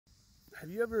Have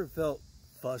you ever felt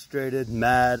frustrated,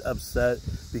 mad, upset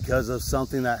because of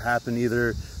something that happened?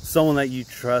 Either someone that you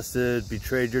trusted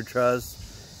betrayed your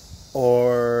trust,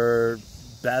 or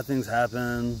bad things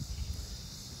happen.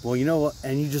 Well, you know what?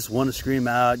 And you just want to scream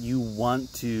out. You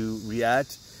want to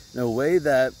react in a way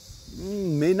that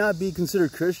may not be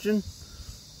considered Christian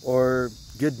or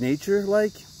good nature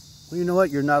like. Well, you know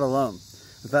what? You're not alone.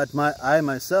 In fact, I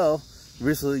myself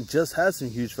recently just had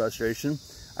some huge frustration.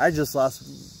 I just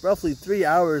lost roughly 3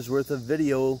 hours worth of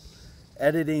video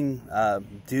editing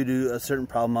due to a certain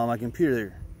problem on my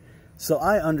computer. So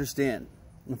I understand.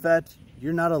 In fact,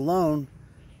 you're not alone,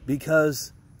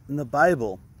 because in the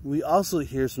Bible, we also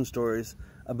hear some stories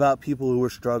about people who were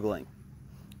struggling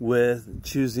with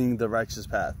choosing the righteous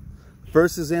path.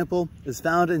 First example is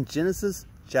found in Genesis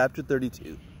chapter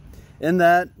 32. In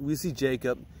that, we see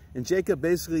Jacob. And Jacob,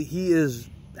 basically,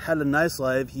 had a nice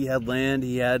life. He had land,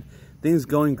 he had things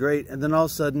going great, and then all of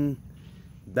a sudden,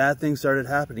 bad things started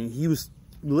happening. He was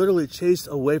literally chased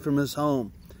away from his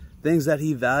home. Things that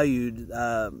he valued,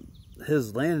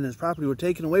 his land and his property, were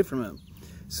taken away from him.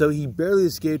 So he barely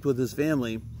escaped with his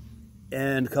family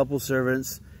and a couple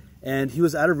servants, and he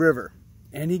was at a river,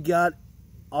 and he got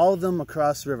all of them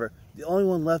across the river. The only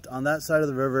one left on that side of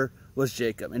the river was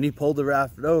Jacob, and he pulled the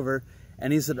raft over,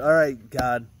 and he said, "All right,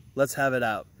 God, let's have it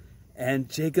out." And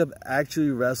Jacob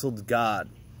actually wrestled God,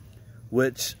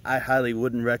 which I highly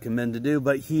wouldn't recommend to do,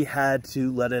 but he had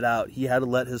to let it out. He had to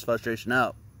let his frustration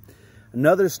out.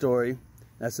 Another story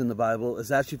that's in the Bible is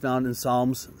actually found in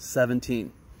Psalms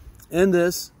 17. In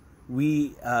this,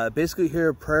 we basically hear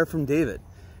a prayer from David.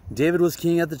 David was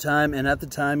king at the time, and at the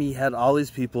time he had all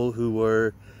these people who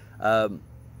were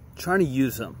trying to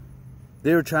use him.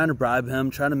 They were trying to bribe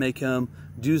him, trying to make him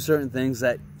do certain things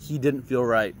that he didn't feel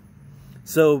right.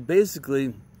 So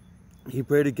basically, he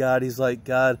prayed to God. He's like,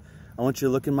 "God, I want you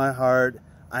to look in my heart.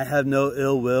 I have no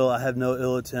ill will. I have no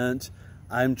ill intent.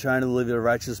 I'm trying to live a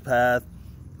righteous path.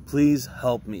 Please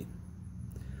help me."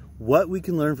 What we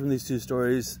can learn from these two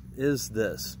stories is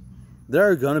this. There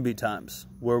are going to be times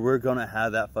where we're going to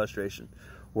have that frustration,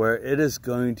 where it is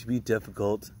going to be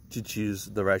difficult to choose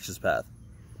the righteous path.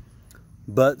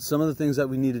 But some of the things that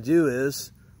we need to do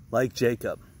is, like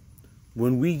Jacob,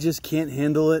 when we just can't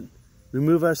handle it,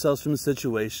 remove ourselves from the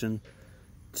situation,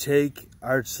 take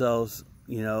ourselves,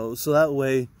 so that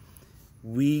way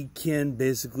we can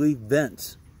basically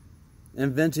vent.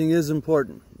 And venting is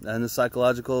important. And the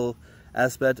psychological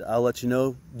aspect, I'll let you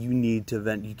know, you need to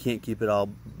vent. You can't keep it all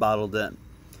bottled in.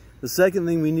 The second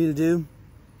thing we need to do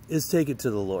is take it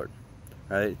to the Lord,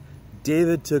 right?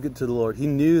 David took it to the Lord. He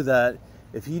knew that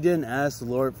if he didn't ask the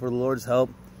Lord for the Lord's help,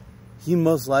 he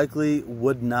most likely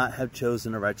would not have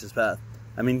chosen a righteous path.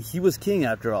 I mean, he was king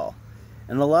after all.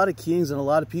 And a lot of kings and a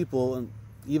lot of people, and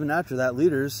even after that,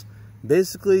 leaders,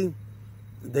 basically,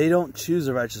 they don't choose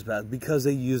a righteous path because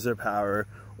they use their power,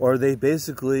 or they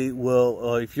basically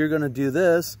will, if you're going to do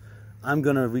this, I'm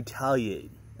going to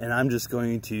retaliate, and I'm just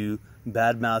going to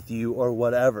badmouth you or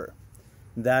whatever.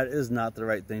 That is not the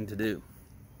right thing to do.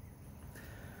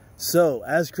 So,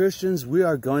 as Christians, we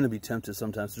are going to be tempted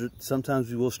sometimes. Sometimes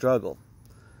we will struggle.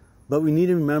 But we need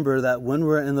to remember that when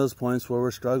we're in those points where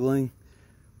we're struggling,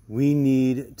 we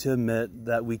need to admit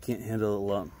that we can't handle it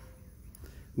alone.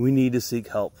 We need to seek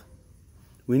help.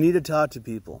 We need to talk to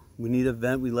people. We need to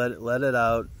vent, we let it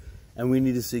out, and we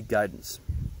need to seek guidance.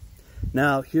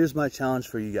 Now, here's my challenge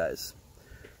for you guys.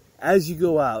 As you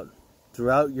go out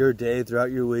throughout your day,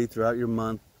 throughout your week, throughout your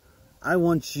month, I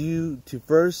want you to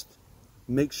first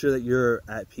make sure that you're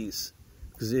at peace.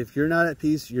 Because if you're not at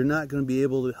peace, you're not going to be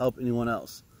able to help anyone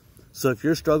else. So if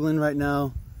you're struggling right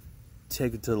now,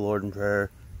 take it to the Lord in prayer.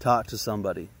 Talk to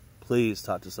somebody. Please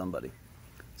talk to somebody.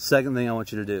 Second thing I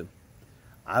want you to do,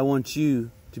 I want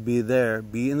you to be there,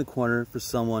 be in the corner for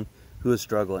someone who is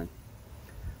struggling.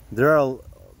 There are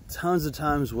tons of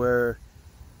times where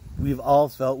we've all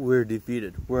felt we're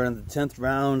defeated. We're in the 10th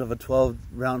round of a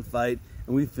 12-round fight,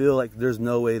 and we feel like there's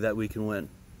no way that we can win.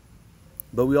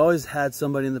 But we always had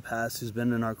somebody in the past who's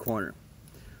been in our corner.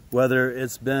 Whether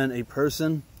it's been a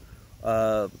person,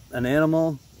 an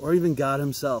animal, or even God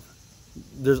himself.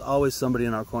 There's always somebody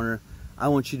in our corner. I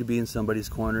want you to be in somebody's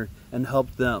corner and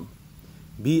help them.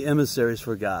 Be emissaries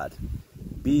for God.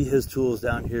 Be his tools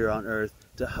down here on earth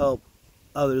to help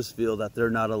others feel that they're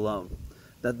not alone.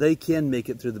 That they can make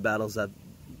it through the battles that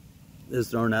is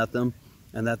thrown at them,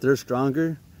 and that they're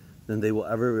stronger than they will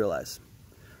ever realize.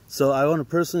 So I want to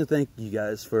personally thank you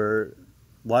guys for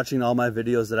watching all my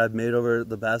videos that I've made over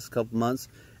the past couple months.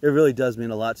 It really does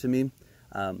mean a lot to me.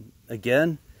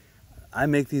 Again, I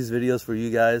make these videos for you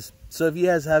guys. So if you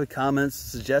guys have comments,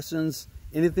 suggestions,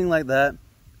 anything like that,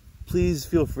 please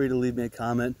feel free to leave me a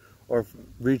comment or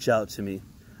reach out to me.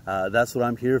 That's what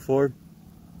I'm here for.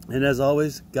 And as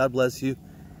always, God bless you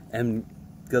and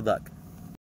good luck.